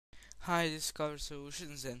Hi, this is Color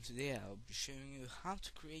Solutions, and today I'll be showing you how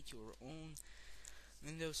to create your own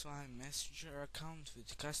Windows Live Messenger account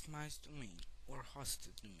with customized domain or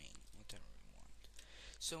hosted domain, whatever you want.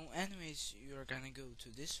 So, anyways, you're gonna go to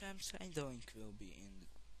this website. The link will be in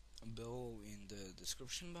below in the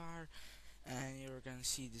description bar, and you're gonna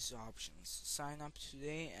see these options. Sign up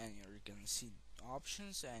today, and you're gonna see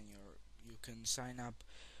options, and you can sign up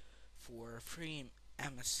for a free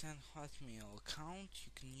MSN Hotmail account.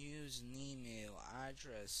 You can use an email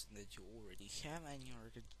address that you already have, and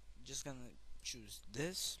you're just gonna choose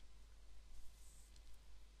this.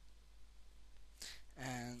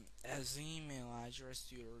 And as the email address,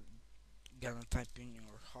 you're gonna type in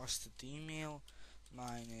your hosted email.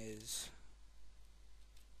 Mine is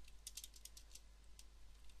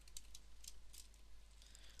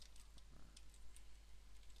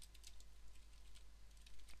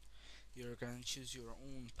you're gonna choose your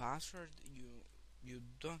own password. You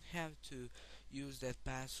don't have to use that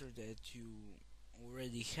password that you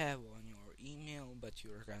already have on your email, but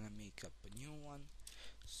you're gonna make up a new one.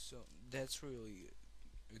 So that's really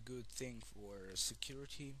a good thing for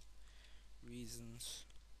security reasons.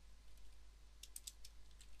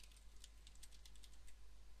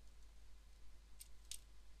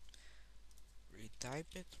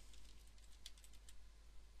 Retype it.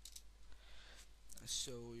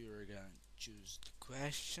 So you're gonna choose the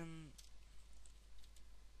question,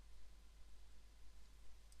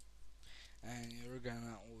 and you're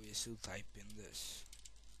gonna obviously type in this.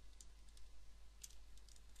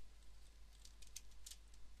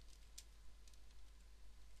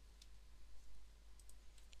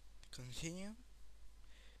 Continue,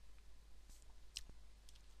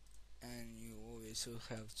 and you also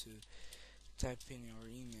have to type in your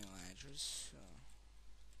email address.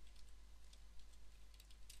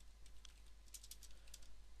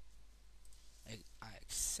 I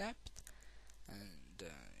accept, and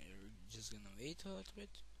you're just gonna wait a little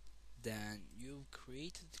bit. Then you've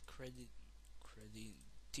created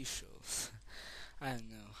credentials. I don't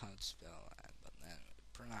know how to spell that, but then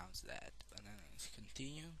pronounce that. But then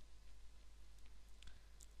continue,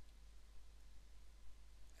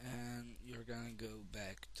 and you're gonna go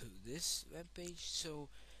back to this web page. So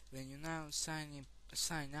when you now sign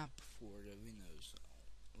up for the Windows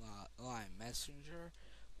Live Messenger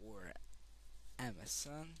or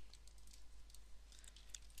MSN,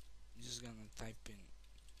 you're just gonna type in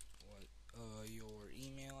what your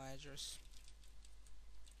email address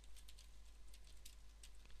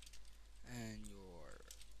and your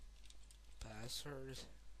password.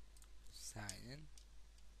 Sign in.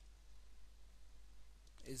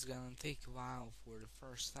 It's gonna take a while for the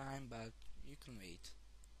first time, but you can wait.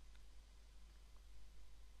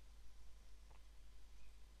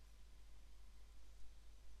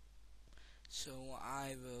 So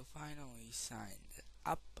I've finally signed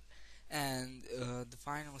up, and the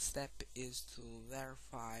final step is to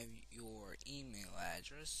verify your email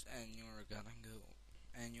address, and you're gonna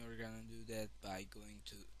do that by going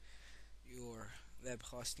to your web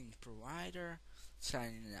hosting provider,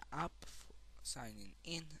 signing up, signing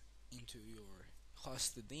in into your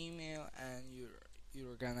hosted email, and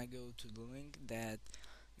you're gonna go to the link that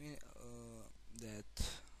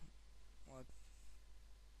what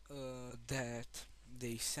that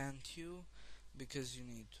they sent you, because you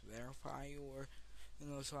need to verify your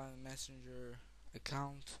Windows Live Messenger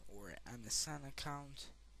account or MSN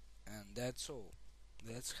account, and that's all.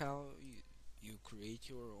 That's how you create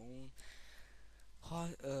your own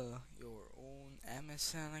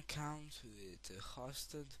MSN account with a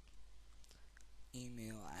hosted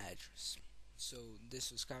email address. So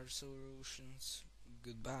this was Car Solutions.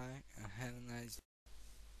 Goodbye and have a nice day.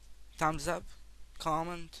 Thumbs up,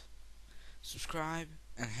 comment, subscribe,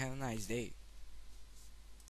 and have a nice day.